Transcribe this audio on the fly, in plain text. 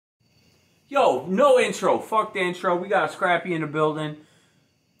Yo, no intro. Fuck the intro. We got Scrappy in the building.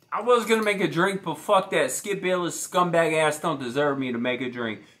 I was going to make a drink, but fuck that. Skip Bayless, scumbag ass, don't deserve me to make a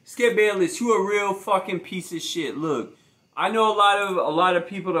drink. Skip Bayless, you a real fucking piece of shit. Look, I know a lot of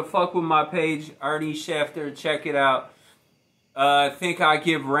people that fuck with my page. Artie Schefter, check it out. Think I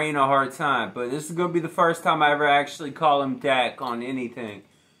give Rain a hard time, but this is going to be the first time I ever actually call him Dak on anything.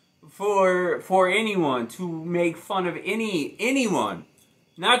 For anyone to make fun of anyone,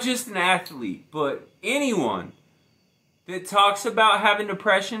 not just an athlete, but anyone that talks about having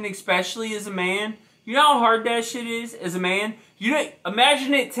depression, especially as a man. You know how hard that shit is as a man?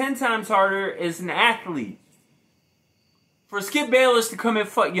 Imagine it 10 times harder as an athlete. For Skip Bayless to come and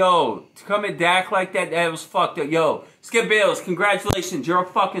to come at Dak like that, that was fucked up. Yo, Skip Bayless, congratulations. You're a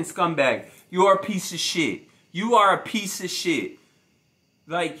fucking scumbag. You are a piece of shit. You are a piece of shit.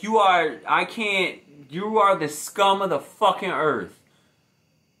 Like, you are the scum of the fucking earth.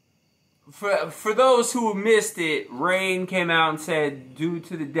 For those who missed it, Rain came out and said, due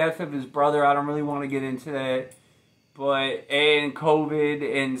to the death of his brother, I don't really want to get into that, and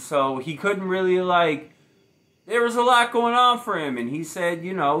COVID, and so he couldn't really, there was a lot going on for him, and he said,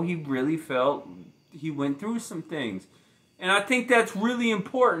 he really felt he went through some things. And I think that's really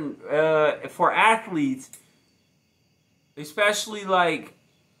important for athletes, especially,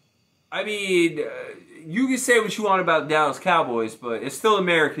 you can say what you want about Dallas Cowboys, but it's still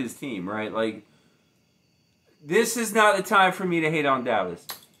America's team, right? This is not the time for me to hate on Dallas.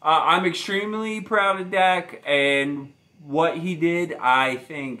 I'm extremely proud of Dak and what he did. I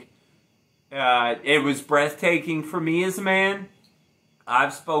think it was breathtaking for me as a man.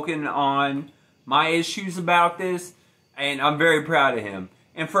 I've spoken on my issues about this, and I'm very proud of him.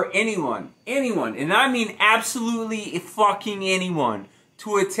 And for anyone, and I mean absolutely fucking anyone,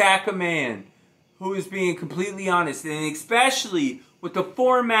 to attack a man who is being completely honest, and especially with the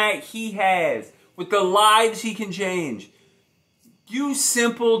format he has, with the lives he can change. You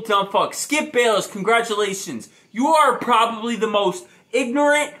simple dumb fuck. Skip Bayless, congratulations. You are probably the most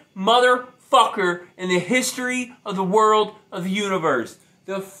ignorant motherfucker in the history of the world, of the universe.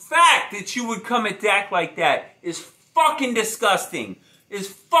 The fact that you would come at Dak like that is fucking disgusting. Is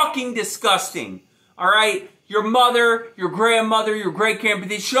fucking disgusting. Alright? Your mother, your grandmother, your great-grandmother,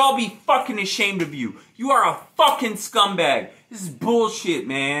 they should all be fucking ashamed of you. You are a fucking scumbag. This is bullshit,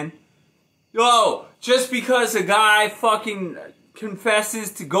 man. Yo, just because a guy fucking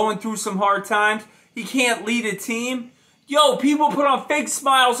confesses to going through some hard times, he can't lead a team. Yo, people put on fake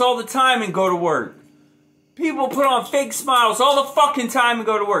smiles all the time and go to work. People put on fake smiles all the fucking time and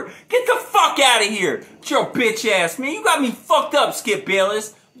go to work. Get the fuck out of here. With your bitch ass, man. You got me fucked up, Skip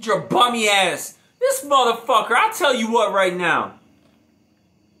Bayless. With your bummy ass. This motherfucker, I'll tell you what right now.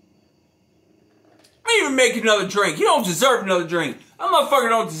 I ain't even make another drink. You don't deserve another drink. That motherfucker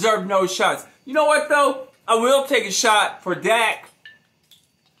don't deserve no shots. You know what, though? I will take a shot for Dak.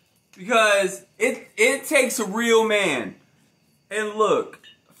 Because it takes a real man. And look,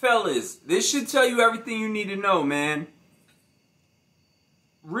 fellas, this should tell you everything you need to know, man.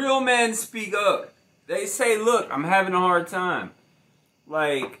 Real men speak up. They say, look, I'm having a hard time.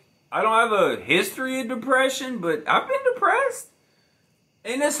 I don't have a history of depression, but I've been depressed.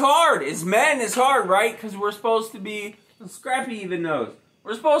 And it's hard. It's mad and it's hard, right? Because we're supposed to be, Scrappy even knows,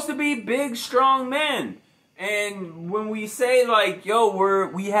 we're supposed to be big, strong men. And when we say,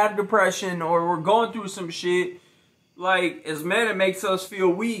 we have depression or we're going through some shit, as men, it makes us feel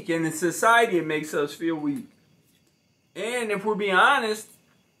weak. And in society, it makes us feel weak. And if we're being honest,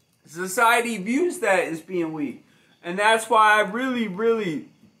 society views that as being weak. And that's why I really, really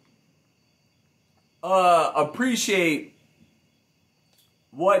appreciate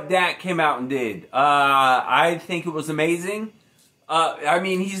what Dak came out and did. I think it was amazing.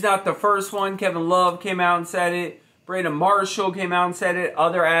 He's not the first one. Kevin Love came out and said it. Brandon Marshall came out and said it.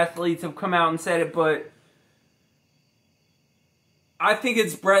 Other athletes have come out and said it. But I think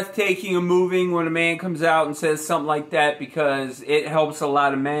it's breathtaking and moving when a man comes out and says something like that, because it helps a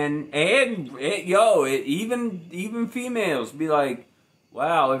lot of men. And, even females be like,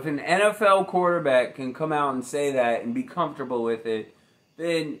 wow, if an NFL quarterback can come out and say that and be comfortable with it,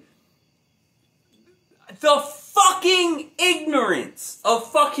 then the fucking ignorance of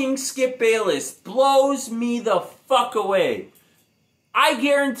fucking Skip Bayless blows me the fuck away. I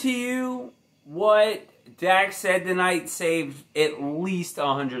guarantee you what Dak said tonight saved at least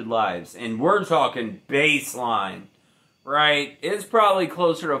 100 lives. And we're talking baseline, right? It's probably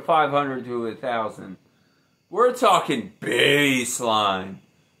closer to 500 to 1,000. We're talking baseline.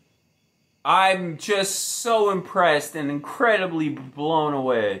 I'm just so impressed and incredibly blown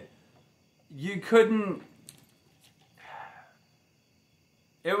away. You couldn't...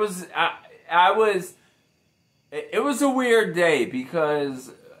 It was... It was a weird day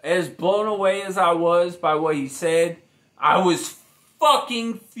because as blown away as I was by what he said, I was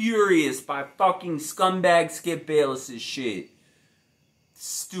fucking furious by fucking scumbag Skip Bayless's shit.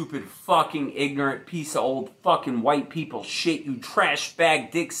 Stupid fucking ignorant piece of old fucking white people shit, you trash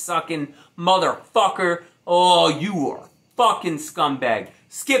bag dick sucking motherfucker. Oh, you are fucking scumbag.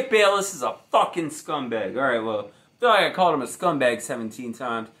 Skip Bayless is a fucking scumbag. Alright, well, I feel like I called him a scumbag 17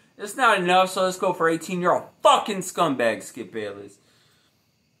 times. It's not enough, so let's go for 18. You're a fucking scumbag, Skip Bayless.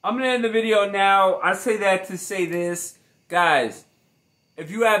 I'm going to end the video now. I say that to say this. Guys,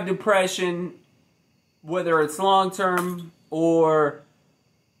 if you have depression, whether it's long-term or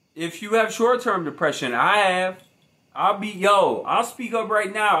if you have short-term depression, I have. I'll speak up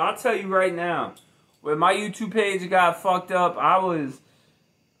right now. I'll tell you right now. When my YouTube page got fucked up, I was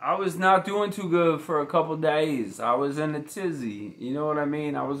not doing too good for a couple days. I was in a tizzy. You know what I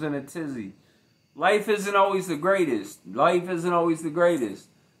mean? I was in a tizzy. Life isn't always the greatest. Life isn't always the greatest.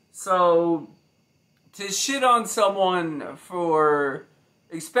 So, to shit on someone for,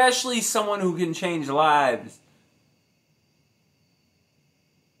 especially someone who can change lives,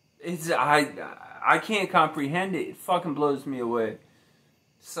 I can't comprehend it. It fucking blows me away.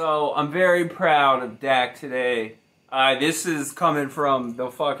 So, I'm very proud of Dak today. This is coming from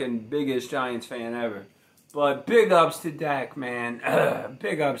the fucking biggest Giants fan ever. But big ups to Dak, man.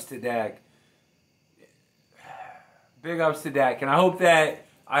 Big ups to Dak. Big ups to Dak. And I hope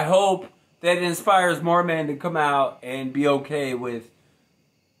that it inspires more men to come out and be okay with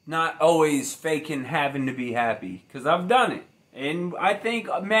not always faking having to be happy. Because I've done it. And I think,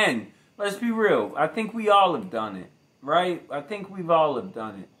 men, let's be real. I think we all have done it. Right? I think we've all have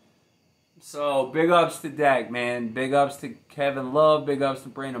done it. So, big ups to Dak, man. Big ups to Kevin Love. Big ups to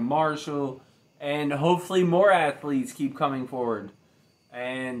Brandon Marshall. And hopefully more athletes keep coming forward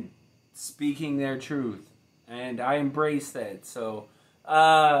and speaking their truth. And I embrace that. So,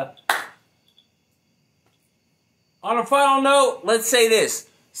 on a final note, let's say this.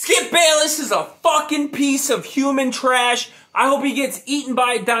 Skip Bayless is a fucking piece of human trash. I hope he gets eaten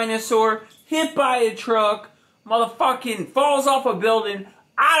by a dinosaur, hit by a truck, motherfucking falls off a building.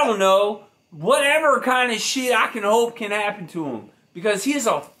 I don't know. Whatever kind of shit I can hope can happen to him. Because he is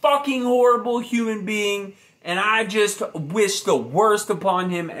a fucking horrible human being. And I just wish the worst upon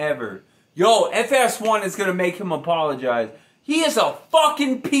him ever. Yo, FS1 is going to make him apologize. He is a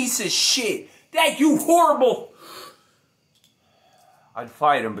fucking piece of shit. That you horrible... I'd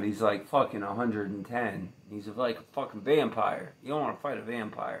fight him, but he's like fucking 110. He's like a fucking vampire. You don't want to fight a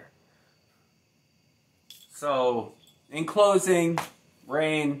vampire. So, in closing,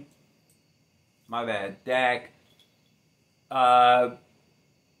 Rain, my bad, Dak, I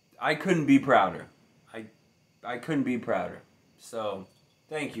couldn't be prouder. I couldn't be prouder. So,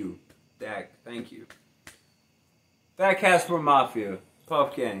 thank you, Dak. Thank you. Fat Casper Mafia,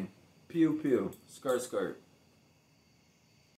 Puff Gang, pew pew, skirt skirt.